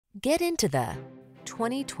Get into the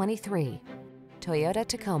 2023 Toyota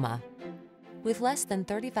Tacoma. With less than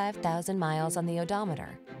 35,000 miles on the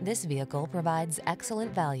odometer, this vehicle provides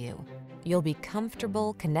excellent value. You'll be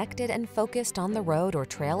comfortable, connected, and focused on the road or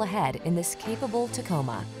trail ahead in this capable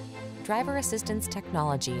Tacoma. Driver assistance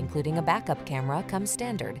technology, including a backup camera, comes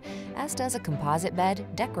standard, as does a composite bed,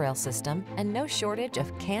 deck rail system, and no shortage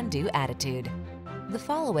of can-do attitude. The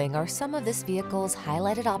following are some of this vehicle's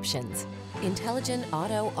highlighted options: intelligent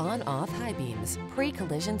auto on-off high beams,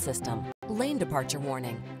 pre-collision system, lane departure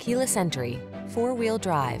warning, keyless entry, four-wheel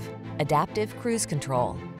drive, adaptive cruise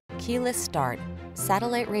control, keyless start,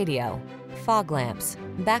 satellite radio, fog lamps,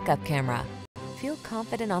 backup camera. Feel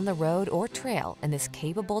confident on the road or trail in this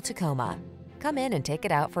capable Tacoma. Come in and take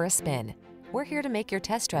it out for a spin. We're here to make your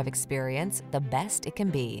test drive experience the best it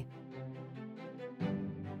can be.